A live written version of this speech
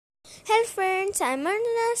Hello friends, I'm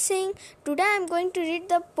Aranya Singh. Today I'm going to read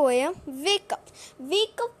the poem Wake Up.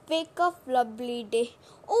 Wake up, lovely day.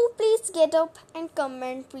 Oh, please get up and come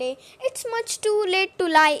and play. It's much too late to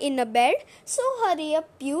lie in a bed. So hurry up,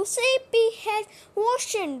 you sleepy head.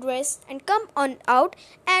 Wash and dress and come on out.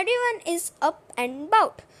 Everyone is up and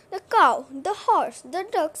about. The cow, the horse, the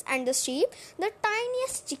ducks and the sheep, the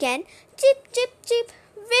tiniest chicken. Chip, chip, chip.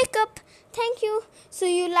 Wake up. Thank you. So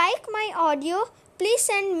you like my audio? Please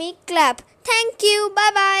send me clap. Thank you.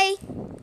 Bye bye.